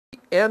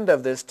end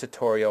of this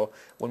tutorial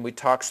when we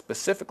talk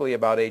specifically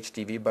about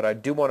HDV, but I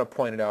do want to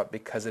point it out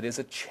because it is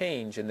a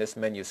change in this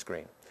menu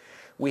screen.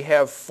 We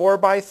have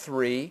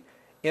 4x3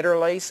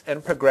 interlace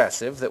and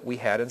progressive that we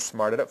had in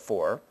Smart Edit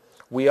 4.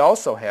 We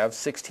also have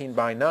 16:9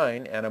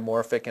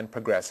 anamorphic and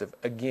progressive.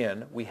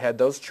 Again, we had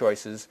those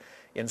choices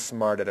in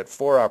Smart Edit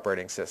 4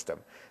 operating system.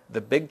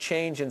 The big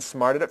change in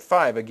Smart Edit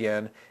 5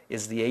 again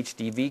is the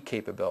HDV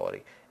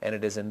capability, and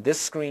it is in this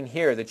screen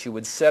here that you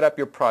would set up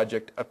your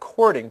project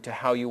according to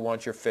how you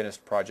want your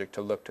finished project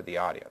to look to the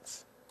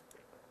audience.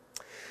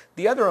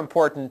 The other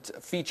important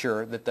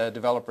feature that the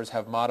developers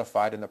have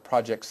modified in the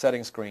project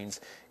settings screens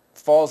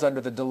falls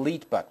under the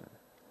delete button.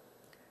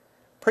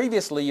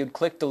 Previously you'd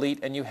click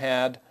delete and you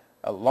had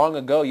long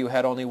ago you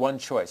had only one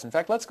choice. In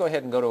fact, let's go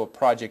ahead and go to a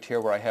project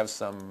here where I have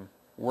some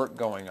work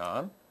going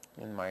on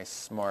in my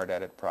Smart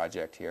Edit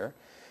project here.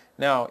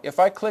 Now, if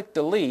I click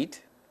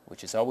delete,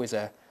 which is always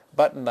a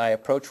button I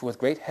approach with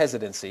great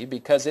hesitancy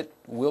because it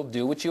will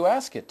do what you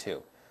ask it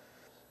to.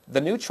 The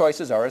new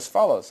choices are as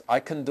follows. I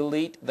can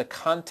delete the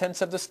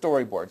contents of the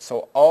storyboard,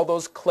 so all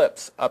those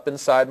clips up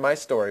inside my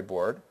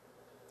storyboard,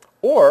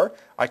 or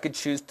I could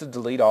choose to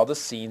delete all the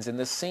scenes in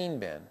the scene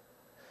bin,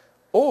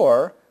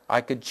 or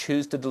I could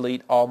choose to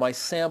delete all my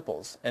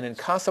samples. And in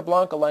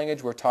Casablanca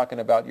language, we're talking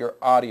about your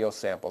audio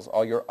samples,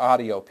 all your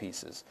audio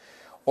pieces.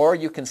 Or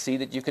you can see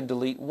that you can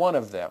delete one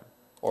of them,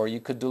 or you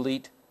could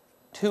delete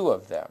two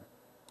of them.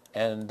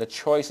 And the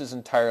choice is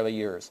entirely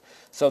yours.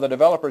 So the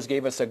developers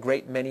gave us a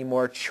great many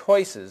more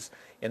choices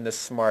in the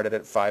Smart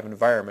Edit 5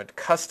 environment,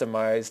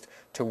 customized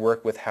to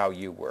work with how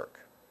you work.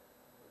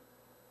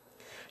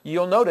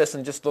 You'll notice,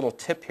 and just a little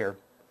tip here,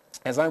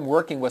 as I'm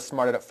working with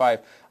Smart Edit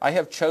 5, I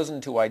have chosen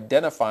to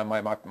identify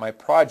my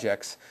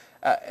projects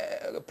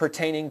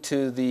pertaining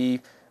to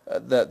the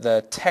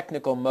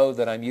technical mode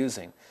that I'm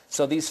using.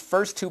 So these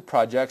first two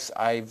projects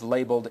I've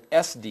labeled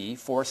SD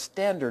for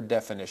standard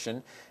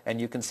definition,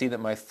 and you can see that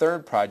my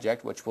third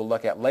project, which we'll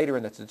look at later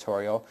in the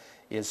tutorial,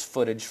 is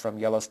footage from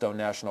Yellowstone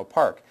National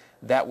Park.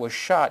 That was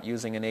shot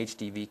using an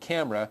HDV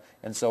camera,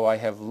 and so I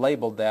have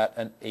labeled that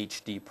an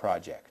HD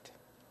project.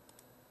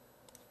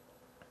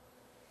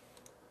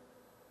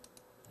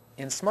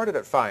 In Smart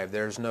Edit 5,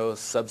 there's no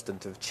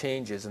substantive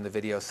changes in the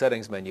video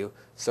settings menu,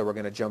 so we're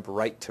going to jump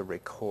right to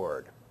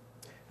record.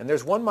 And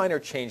there's one minor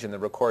change in the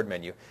record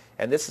menu,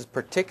 and this is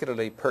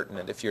particularly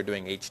pertinent if you're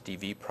doing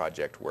HDV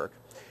project work,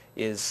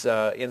 is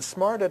in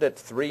Smart Edit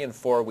 3 and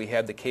 4 we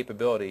had the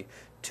capability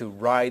to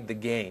ride the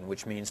gain,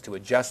 which means to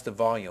adjust the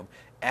volume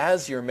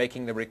as you're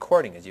making the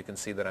recording, as you can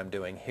see that I'm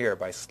doing here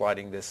by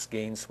sliding this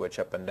gain switch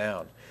up and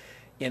down.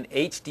 In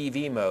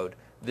HDV mode,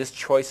 this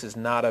choice is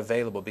not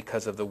available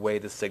because of the way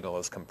the signal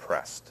is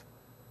compressed.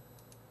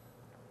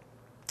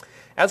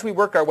 As we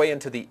work our way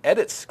into the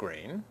edit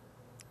screen,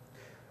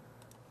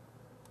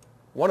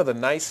 one of the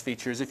nice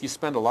features, if you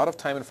spend a lot of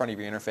time in front of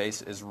your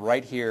interface, is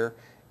right here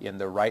in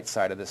the right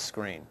side of the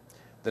screen.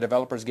 The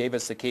developers gave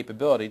us the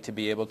capability to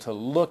be able to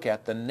look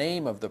at the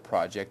name of the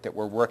project that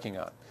we're working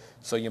on.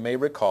 So you may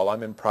recall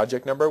I'm in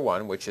project number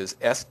 1, which is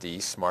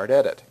SD Smart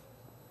Edit.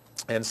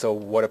 And so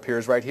what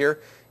appears right here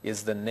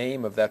is the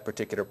name of that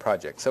particular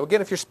project. So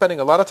again, if you're spending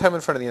a lot of time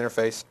in front of the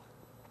interface,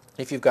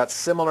 if you've got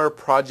similar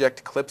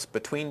project clips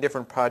between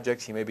different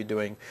projects, you may be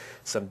doing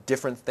some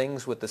different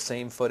things with the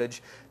same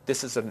footage,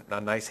 this is a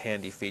nice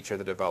handy feature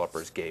the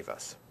developers gave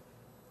us.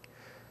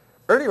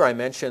 Earlier I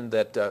mentioned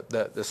that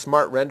the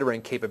smart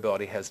rendering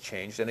capability has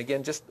changed, and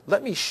again, just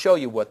let me show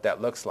you what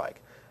that looks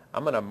like.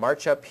 I'm going to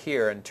march up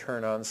here and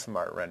turn on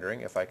Smart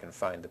Rendering, if I can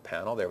find the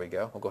panel. There we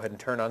go. We'll go ahead and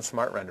turn on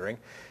Smart Rendering.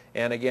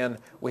 And again,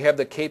 we have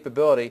the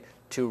capability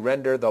to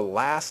render the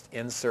last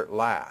insert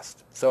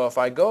last. So if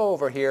I go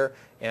over here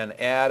and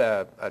add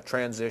a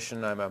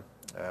transition,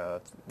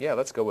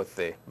 let's go with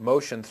the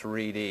Motion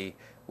 3D,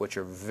 which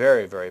are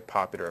very, very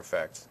popular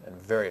effects and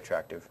very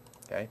attractive.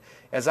 Okay?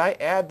 As I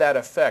add that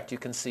effect, you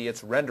can see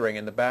it's rendering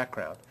in the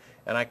background.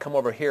 And I come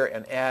over here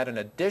and add an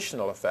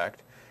additional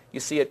effect. You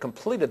see it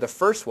completed the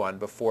first one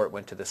before it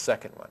went to the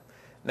second one.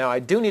 Now I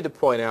do need to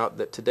point out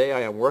that today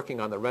I am working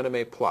on the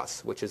Renome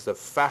Plus, which is the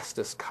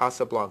fastest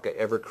Casablanca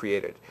ever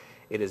created.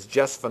 It is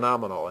just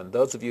phenomenal, and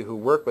those of you who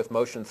work with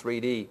Motion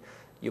 3D,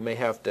 you may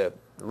have to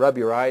rub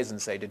your eyes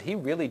and say, did he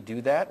really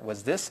do that?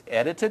 Was this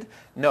edited?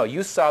 No,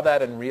 you saw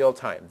that in real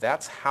time.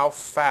 That's how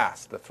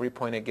fast the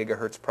 3.8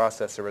 gigahertz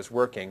processor is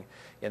working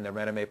in the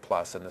Renome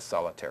Plus and the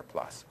Solitaire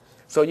Plus.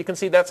 So you can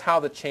see that's how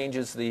that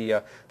changes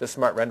the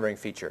smart rendering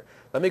feature.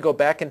 Let me go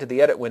back into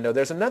the edit window.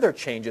 There's another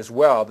change as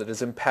well that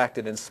is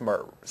impacted in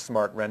smart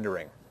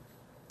rendering.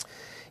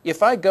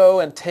 If I go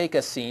and take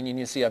a scene, and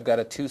you see I've got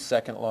a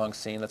 2-second long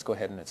scene. Let's go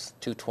ahead and it's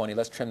 2:20.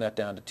 Let's trim that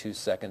down to 2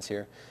 seconds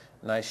here.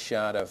 Nice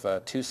shot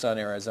of Tucson,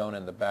 Arizona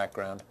in the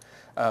background.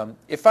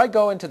 If I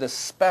go into the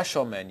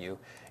special menu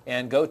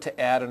and go to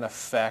add an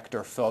effect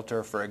or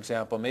filter, for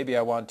example, maybe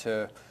I want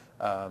to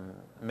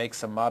make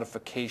some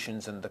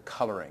modifications in the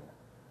coloring.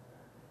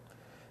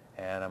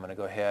 And I'm going to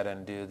go ahead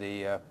and do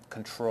the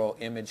control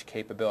image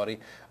capability.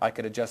 I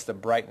could adjust the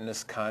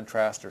brightness,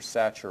 contrast, or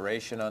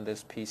saturation on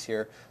this piece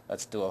here.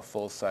 Let's do a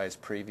full-size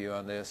preview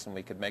on this, and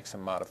we could make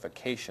some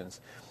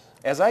modifications.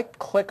 As I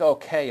click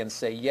OK and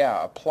say,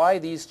 yeah, apply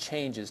these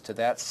changes to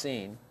that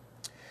scene,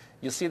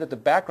 you'll see that the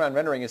background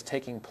rendering is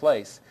taking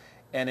place.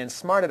 And in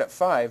Smart Edit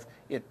 5,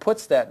 it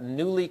puts that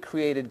newly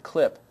created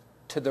clip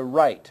to the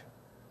right,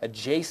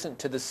 adjacent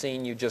to the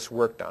scene you just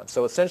worked on.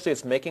 So essentially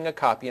it's making a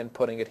copy and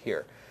putting it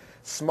here.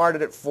 Smart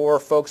Edit 4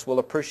 folks will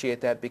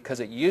appreciate that because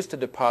it used to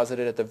deposit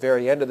it at the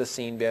very end of the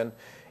scene bin,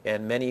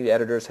 and many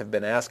editors have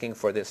been asking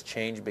for this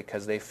change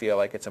because they feel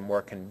like it's a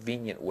more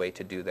convenient way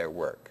to do their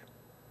work.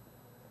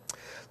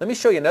 Let me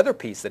show you another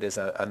piece that is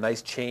a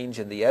nice change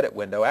in the edit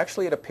window.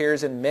 Actually, it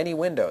appears in many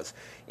windows.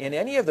 In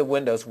any of the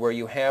windows where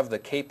you have the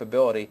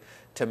capability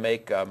to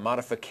make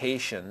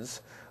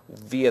modifications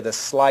via the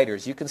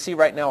sliders, you can see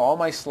right now all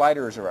my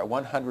sliders are at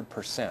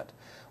 100%.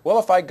 Well,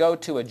 if I go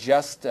to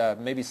adjust,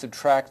 maybe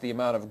subtract the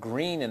amount of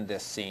green in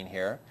this scene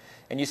here,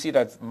 and you see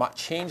that I've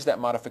changed that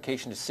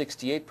modification to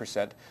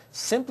 68%,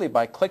 simply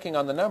by clicking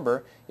on the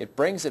number, it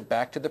brings it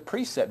back to the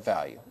preset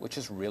value, which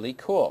is really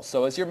cool.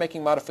 So as you're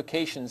making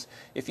modifications,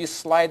 if you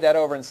slide that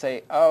over and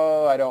say,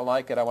 oh, I don't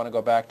like it, I want to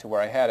go back to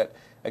where I had it,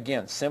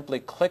 again, simply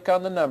click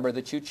on the number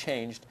that you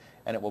changed,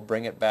 and it will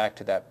bring it back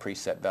to that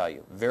preset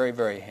value. Very,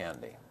 very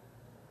handy.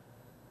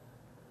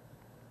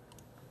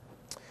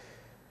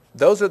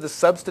 Those are the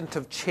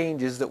substantive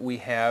changes that we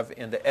have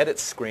in the edit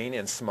screen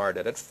in Smart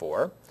Edit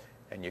 4.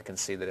 And you can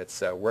see that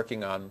it's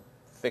working on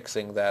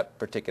fixing that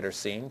particular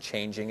scene,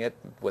 changing it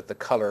with the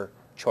color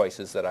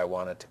choices that I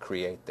wanted to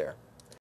create there.